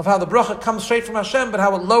of how the bracha comes straight from Hashem, but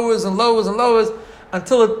how it lowers and lowers and lowers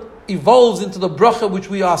until it evolves into the bracha which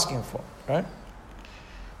we're asking for, right?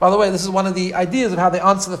 By the way, this is one of the ideas of how they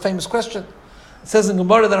answer the famous question. It says in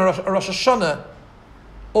Gemara that on Rosh Hashanah,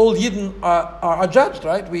 all Yidden are judged,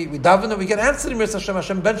 right? We daven and we get answered in Mitzvah Hashem.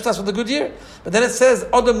 Hashem benched us with a good year. But then it says,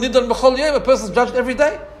 Adam Nidon B'chol Yom, a person's judged every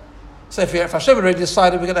day. So if Hashem already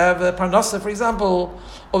decided we're going to have Parnasa, for example,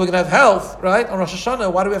 or we're going to have health, right, on Rosh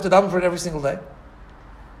Hashanah, why do we have to daven for it every single day?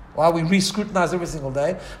 Why we re-scrutinize every single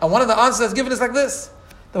day? And one of the answers that's given is like this,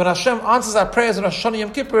 that when Hashem answers our prayers on Rosh Hashanah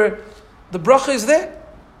Yom Kippur, the bracha is there,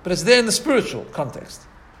 but it's there in the spiritual context.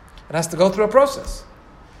 It has to go through a process.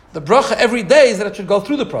 The bracha every day is that it should go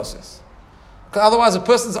through the process. Because otherwise a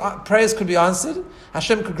person's prayers could be answered,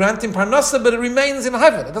 Hashem could grant him parnasa, but it remains in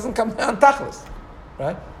heaven. It doesn't come down tachlis.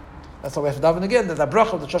 Right? That's why we have to daven again, that the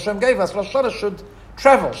bracha that Hashem gave us, Rosh Hashanah, should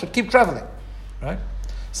travel, should keep traveling. Right?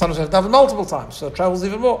 Sometimes we have to daven multiple times, so it travels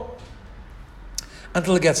even more.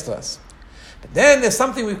 Until it gets to us. But then there's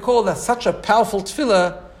something we call that's such a powerful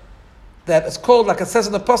tefillah, that it's called, like it says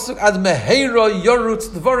in the Pasuk, Ad Meheira Yorutz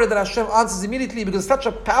Dvorah, that Hashem answers immediately, because it's such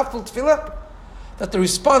a powerful tefillah that the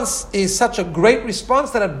response is such a great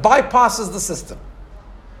response that it bypasses the system.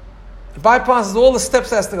 It bypasses all the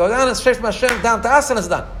steps it has to go down, and straight from Hashem down to us, and it's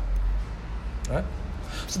done. Right?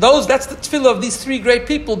 So that's the tefillah of these 3 great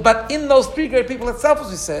people, but in those 3 great people itself,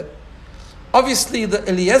 as we said, obviously the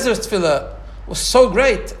Eliezer's tefillah was so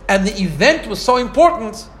great, and the event was so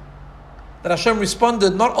important, that Hashem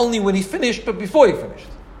responded not only when he finished, but before he finished.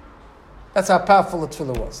 That's how powerful the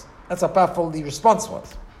tefillah was. That's how powerful the response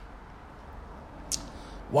was.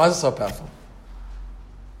 Why is it so powerful?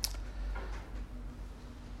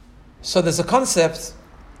 So there's a concept,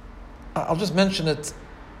 I'll just mention it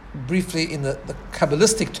briefly in the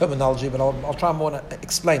Kabbalistic terminology, but I'll try more to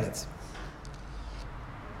explain it.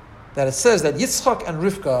 That it says that Yitzchak and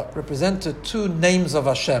Rivka represented 2 names of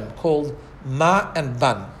Hashem called Ma and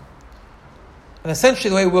Ban. And essentially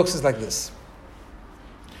the way it works is like this.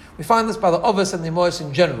 We find this by the Ovis and the Mois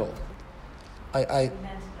in general.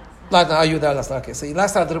 Are you there last night? Okay, so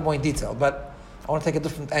last night I did it more in detail, but I want to take a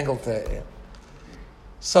different angle to it. Yeah.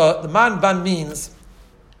 So the Ma and Ban means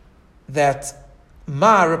that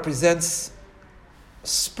Ma represents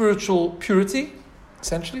spiritual purity,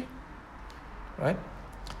 essentially. Right?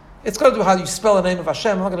 It's got to do with how you spell the name of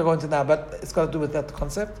Hashem. I'm not going to go into that, but it's got to do with that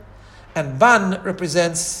concept. And Ban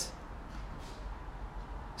represents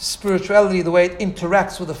spirituality, the way it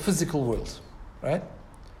interacts with the physical world, right?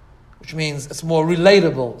 Which means it's more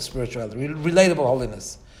relatable spirituality, relatable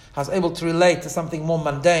holiness. I was able to relate to something more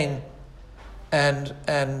mundane and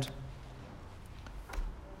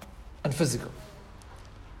physical.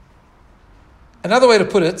 Another way to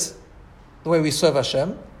put it, the way we serve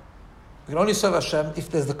Hashem, We can only serve Hashem if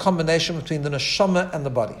there's the combination between the neshama and the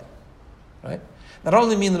body. Right? I don't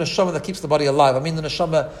only mean the neshama that keeps the body alive. I mean the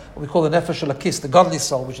neshama, what we call the nefesh elakis, the godly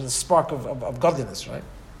soul, which is the spark of godliness, right?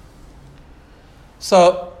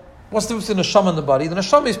 So, what's the difference between the neshama and the body? The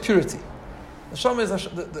neshama is purity. The neshama is,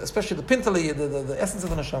 especially the pintali, the essence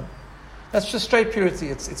of the neshama. That's just straight purity.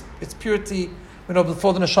 It's purity. We know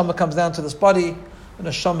before the neshama comes down to this body, the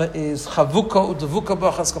neshama is chavuka udevuka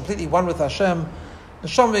b'achas, completely one with Hashem. The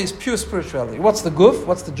neshama is pure spirituality. What's the guf?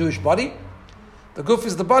 What's the Jewish body? The guf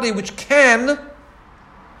is the body which can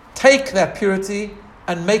take that purity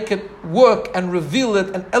and make it work and reveal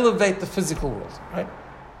it and elevate the physical world. Right?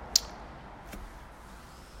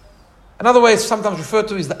 Another way it's sometimes referred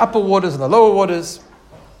to is the upper waters and the lower waters.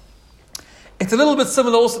 It's a little bit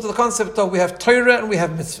similar also to the concept of we have Torah and we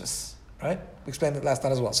have mitzvahs. Right? We explained it last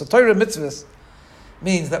time as well. So Torah and mitzvahs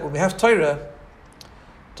means that when we have Torah,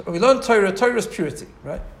 when we learn Torah, Torah is purity.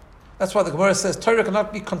 Right? That's why the Gemara says Torah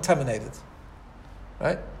cannot be contaminated.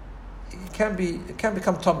 Right? It can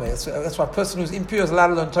become tomei. That's why a person who's impure is allowed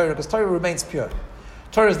to learn Torah, because Torah remains pure.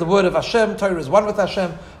 Torah is the word of Hashem. Torah is one with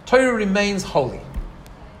Hashem. Torah remains holy.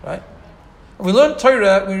 Right? When we learn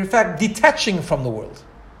Torah, we're in fact detaching from the world.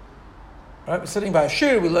 Right? We're sitting by a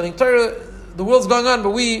shir, we're learning Torah, the world's going on, but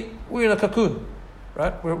we're in a cocoon.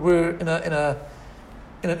 Right? We're in an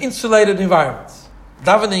insulated environment.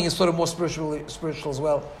 Davening is sort of more spiritual as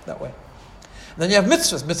well, that way. And then you have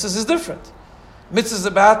mitzvahs. Mitzvahs is different. Mitzvahs is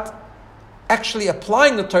about actually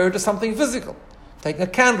applying the Torah to something physical. Taking a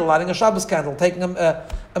candle, lighting a Shabbos candle, taking a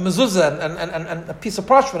mezuzah and a piece of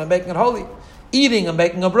parchment and making it holy. Eating and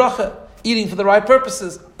making a bracha. Eating for the right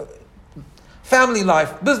purposes. Family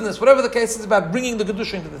life, business, whatever the case is, about bringing the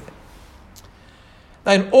Kedusha into the thing.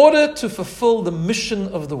 Now, in order to fulfill the mission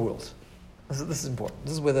of the world, this is important.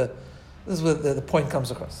 This is where the point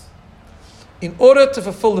comes across. In order to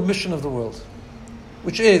fulfill the mission of the world,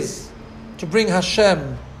 which is to bring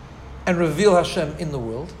Hashem and reveal Hashem in the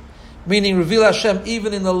world, meaning reveal Hashem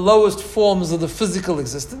even in the lowest forms of the physical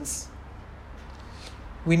existence,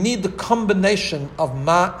 we need the combination of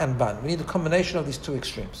ma and ban. We need the combination of these two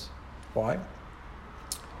extremes. Why?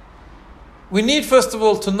 We need, first of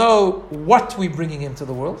all, to know what we're bringing into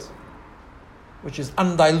the world, which is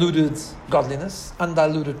undiluted godliness,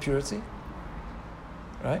 undiluted purity.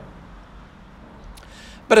 Right?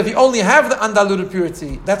 But if you only have the undiluted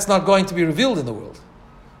purity, that's not going to be revealed in the world.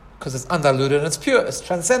 Because it's undiluted and it's pure, it's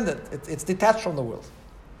transcendent, it's detached from the world.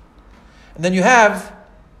 And then you have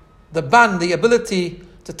the ban, the ability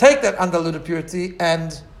to take that undiluted purity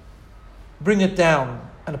and bring it down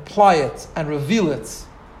and apply it and reveal it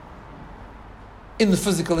in the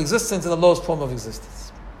physical existence, in the lowest form of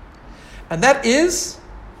existence. And that is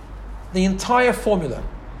the entire formula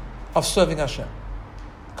of serving Hashem.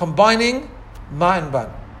 Combining ma and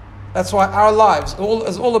ban. That's why our lives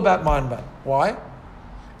is all about ma and ban. Why?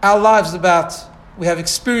 Our lives is about, we have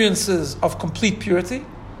experiences of complete purity,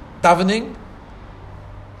 davening,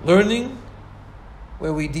 learning,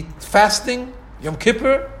 where we did fasting, Yom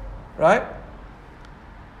Kippur, right?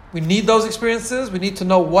 We need those experiences. We need to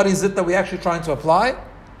know what is it that we're actually trying to apply.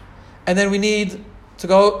 And then we need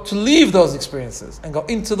to leave those experiences and go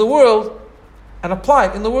into the world and apply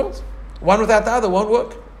it in the world. One without the other won't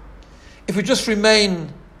work. If we just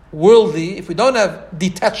remain worldly, if we don't have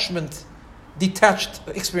detached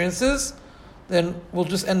experiences, then we'll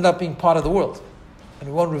just end up being part of the world. And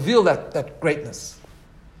we won't reveal that greatness.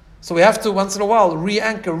 So we have to, once in a while,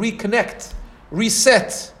 re-anchor, reconnect,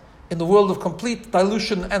 reset in the world of complete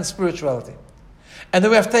dilution and spirituality. And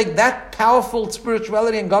then we have to take that powerful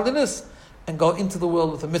spirituality and godliness and go into the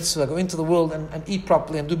world with a mitzvah, go into the world and eat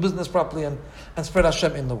properly and do business properly and spread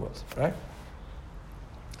Hashem in the world. Right?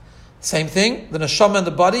 Same thing, the neshama and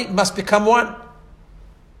the body must become one.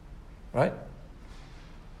 Right?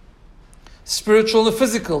 Spiritual and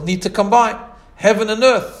physical need to combine. Heaven and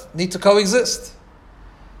earth need to coexist.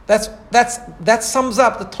 That sums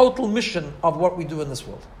up the total mission of what we do in this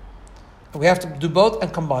world. And we have to do both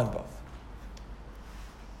and combine both.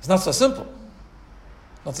 It's not so simple.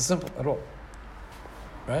 Not so simple at all.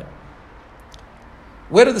 Right?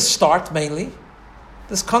 Where did this start mainly?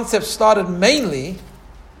 This concept started mainly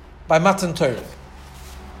by Matan Torah.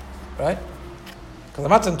 Right? Because the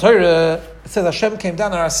Matan Torah, it says Hashem came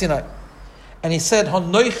down on Har Sinai. And he said,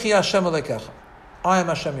 Hanoichi Hashem Elokecha. I am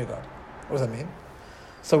Hashem your God. What does that mean?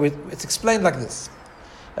 So it's explained like this.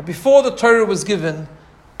 That before the Torah was given,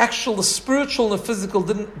 the spiritual and the physical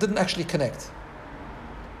didn't actually connect.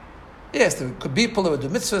 Yes, there could be people that would do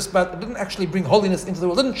mitzvahs, but it didn't actually bring holiness into the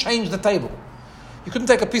world. It didn't change the table. You couldn't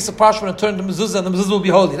take a piece of parchment and turn to mezuzah and the mezuzah will be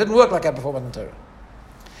holy. It didn't work like that before Matan Torah.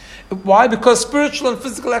 Why? Because spiritual and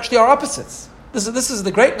physical actually are opposites. This is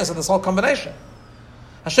the greatness of this whole combination.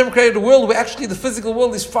 Hashem created a world where actually the physical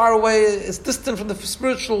world is far away, is distant from the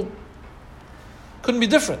spiritual. Couldn't be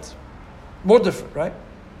different. More different, right?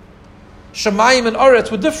 Shemayim and Oretz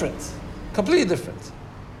were different. Completely different.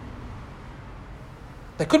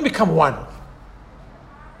 They couldn't become one.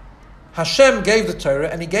 Hashem gave the Torah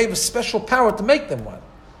and He gave a special power to make them one.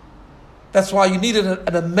 That's why you needed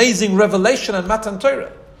an amazing revelation in Matan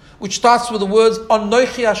Torah, which starts with the words,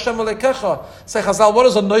 Anoichi Hashem Alekecha. Say Chazal, what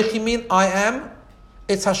does Anoichi mean? I am.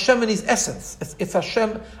 It's Hashem in His essence. It's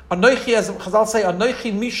Hashem. Anoichi, as Chazal say,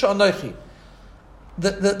 Anoichi Misha Anoichi.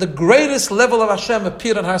 The greatest level of Hashem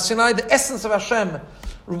appeared on Har Sinai. The essence of Hashem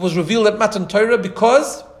was revealed at Matan Torah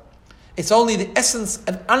because it's only the essence,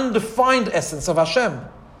 an undefined essence of Hashem,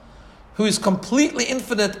 who is completely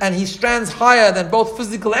infinite and He stands higher than both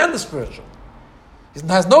physical and the spiritual. He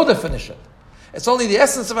has no definition. It's only the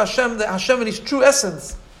essence of Hashem, that Hashem in His true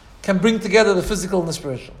essence can bring together the physical and the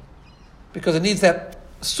spiritual. Because it needs that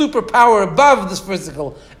superpower above the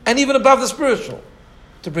physical and even above the spiritual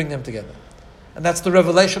to bring them together. And that's the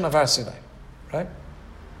revelation of Har Sinai. Right?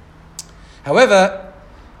 However,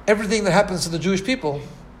 everything that happens to the Jewish people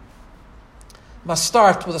must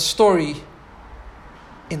start with a story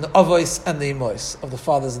in the Avos and the Imois, of the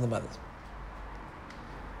fathers and the mothers.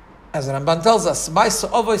 As the Ramban tells us, Ma'aseh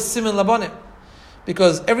Avos Simin Labonim,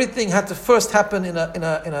 because everything had to first happen in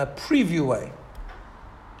a preview way,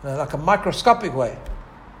 like a microscopic way,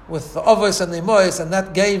 with the Avos and the Imois, and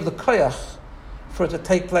that gave the koyach for it to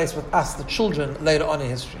take place with us, the children, later on in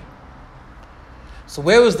history. So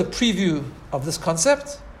where was the preview of this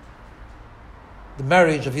concept? The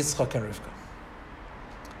marriage of Yitzchak and Rivka.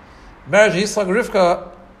 The marriage of Yitzchak and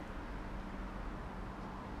Rivka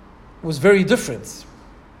was very different.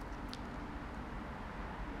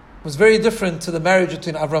 Was very different to the marriage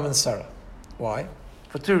between Avram and Sarah. Why?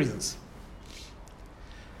 For two reasons.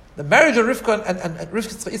 The marriage of Rivka and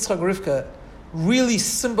Yitzchak and Rivka really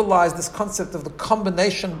symbolized this concept of the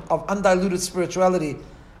combination of undiluted spirituality,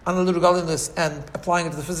 undiluted godliness, and applying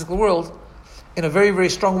it to the physical world in a very, very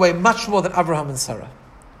strong way, much more than Abraham and Sarah.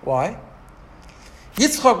 Why?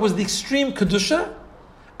 Yitzchak was the extreme Kedusha,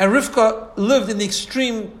 and Rivka lived in the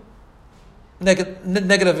extreme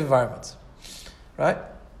negative environment. Right?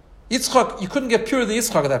 Yitzchak, you couldn't get purer than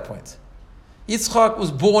Yitzchak at that point. Yitzchak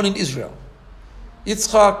was born in Israel.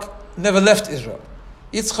 Yitzchak never left Israel.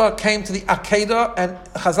 Yitzchak came to the Akedah, and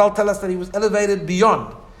Chazal tell us that he was elevated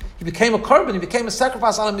beyond. He became a korban, he became a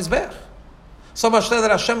sacrifice on a Mizbech. So much so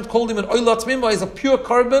that Hashem called him an Oilat Mimba, he's a pure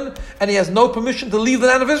korban, and he has no permission to leave the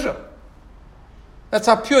land of Israel. That's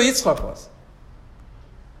how pure Yitzchak was.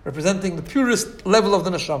 Representing the purest level of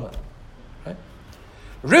the neshama. Right?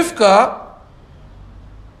 Rivka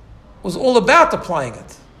was all about applying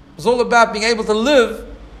it. It was all about being able to live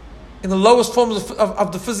in the lowest forms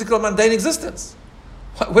of the physical mundane existence.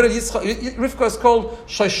 Where did Rivka is called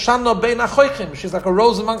Shoshana Bein HaChoichim. She's like a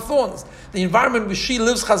rose among thorns. The environment where she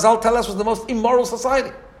lives, Chazal tell us, was the most immoral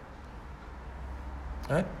society.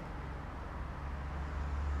 Right?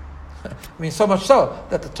 I mean, so much so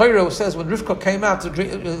that the Torah says when Rivka came out to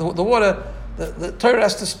drink the water, the Torah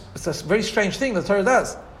has to. It's a very strange thing the Torah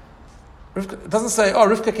does. Rivka, it doesn't say, "Oh,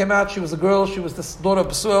 Rivka came out. She was a girl. She was this daughter of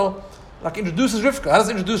Besuel." Like introduces Rivka. How does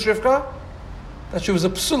it introduce Rivka? That she was a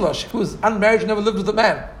psula, she was unmarried, she never lived with a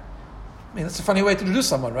man. I mean, that's a funny way to introduce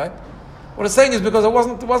someone, right? What it's saying is because it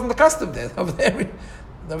wasn't the custom there. Over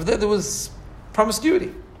there was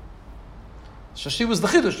promiscuity. So she was the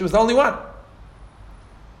chiddush, she was the only one.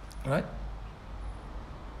 Right?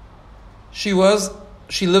 She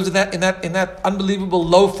lived in that unbelievable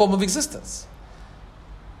low form of existence.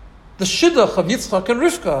 The shidduch of Yitzchak and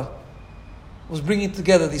Rivka was bringing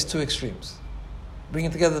together these two extremes.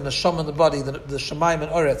 Bringing together the neshama and the body, the shemayim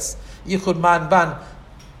and oretz, yichud man ban,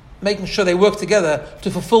 making sure they work together to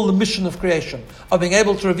fulfill the mission of creation, of being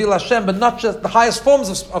able to reveal Hashem, but not just the highest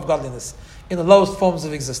forms of godliness, in the lowest forms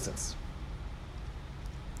of existence.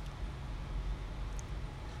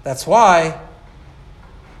 That's why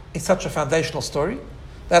it's such a foundational story.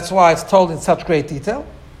 That's why it's told in such great detail.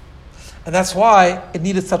 And that's why it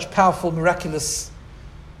needed such powerful, miraculous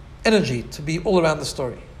energy to be all around the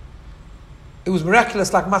story. It was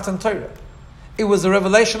miraculous like Matan Torah. It was a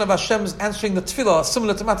revelation of Hashem's answering the tefillah,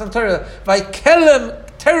 similar to Matan Torah. Vaykelem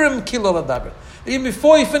terem kilo ladaber. Even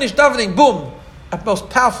before he finished davening, boom, a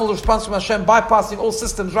most powerful response from Hashem, bypassing all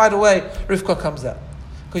systems right away. Rivka comes out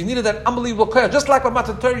because you needed that unbelievable koyach. Just like with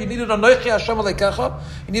Matan Torah, you needed Anoichi Hashem Alekecha.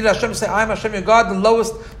 You needed Hashem to say, "I am Hashem your God,"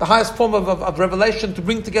 the highest form of revelation to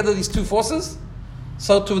bring together these two forces.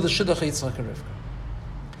 So too with the shidduch Yitzchak and Rivka.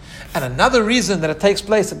 And another reason that it takes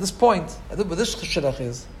place at this point, with this shidduch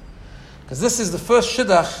is, because this is the first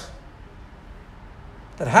shidduch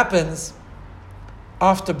that happens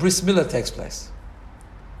after Bris Milah takes place.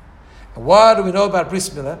 And what do we know about Bris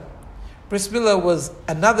Milah? Bris Milah was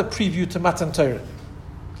another preview to Matan Torah.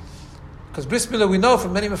 Because Bris Milah, we know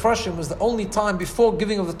from many Mefarshim, was the only time before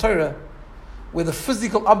giving of the Torah where the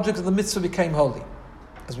physical object of the mitzvah became holy,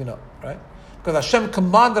 as we know, right? Because Hashem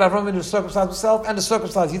commanded Avraham to circumcise himself and to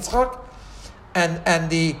circumcise Yitzchak, and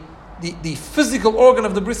the physical organ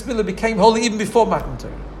of the Bris Milah became holy even before Matan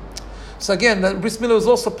Torah. So again, the Bris Milah was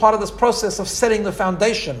also part of this process of setting the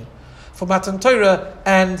foundation for Matan Torah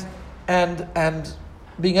and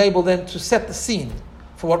being able then to set the scene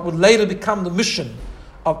for what would later become the mission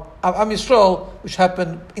of Am Yisrael, which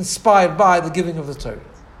happened inspired by the giving of the Torah.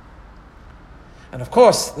 And of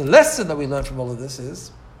course, the lesson that we learn from all of this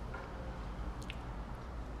is,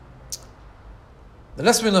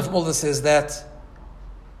 that,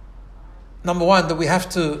 number one, that we have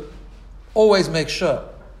to always make sure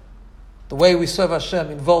the way we serve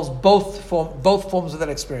Hashem involves both forms of that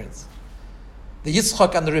experience. The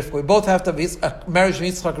Yitzchak and the Rivka. We both have to have a marriage of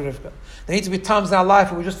Yitzchak and Rivka. There need to be times in our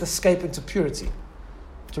life where we just escape into purity,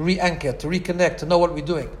 to re-anchor, to reconnect, to know what we're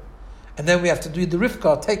doing. And then we have to do the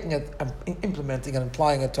Rivka, taking it and implementing and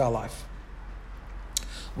applying it to our life.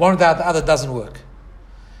 One without the other doesn't work.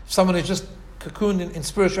 If someone is just cocooned in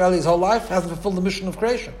spirituality his whole life, hasn't fulfilled the mission of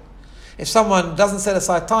creation. If someone doesn't set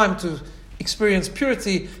aside time to experience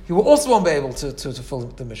purity, he will also won't be able to fulfill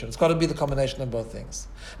the mission. It's got to be the combination of both things.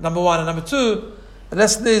 Number one. And number two, the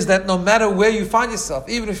lesson is that no matter where you find yourself,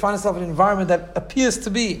 even if you find yourself in an environment that appears to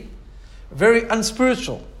be very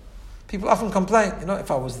unspiritual, people often complain,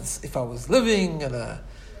 if I was living in a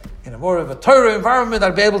more of a Torah environment,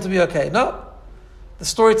 I'd be able to be okay. No. The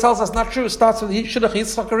story tells us not true. It starts with Shidduch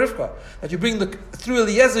Yitzchak Rivka. That you bring through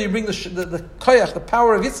Eliezer, you bring the koyach, the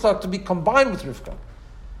power of Yitzchak to be combined with Rivka.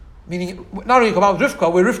 Meaning, not only combined with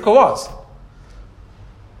Rivka, where Rivka was.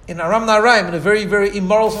 In Aram Naharaim, in a very, very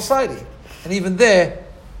immoral society. And even there,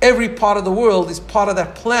 every part of the world is part of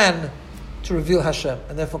that plan to reveal Hashem.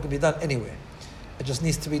 And therefore can be done anywhere. It just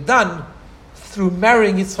needs to be done through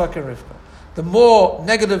marrying Yitzchak and Rivka. The more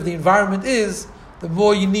negative the environment is, the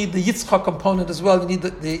more you need the Yitzchak component as well. You need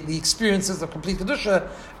the experiences of complete Kedusha,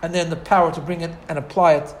 and then the power to bring it and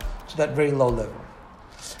apply it to that very low level.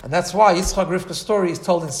 And that's why Yitzchak Rivka's story is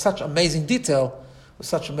told in such amazing detail, with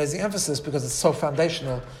such amazing emphasis, because it's so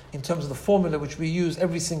foundational in terms of the formula which we use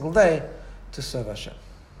every single day to serve Hashem.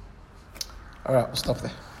 All right, we'll stop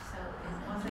there.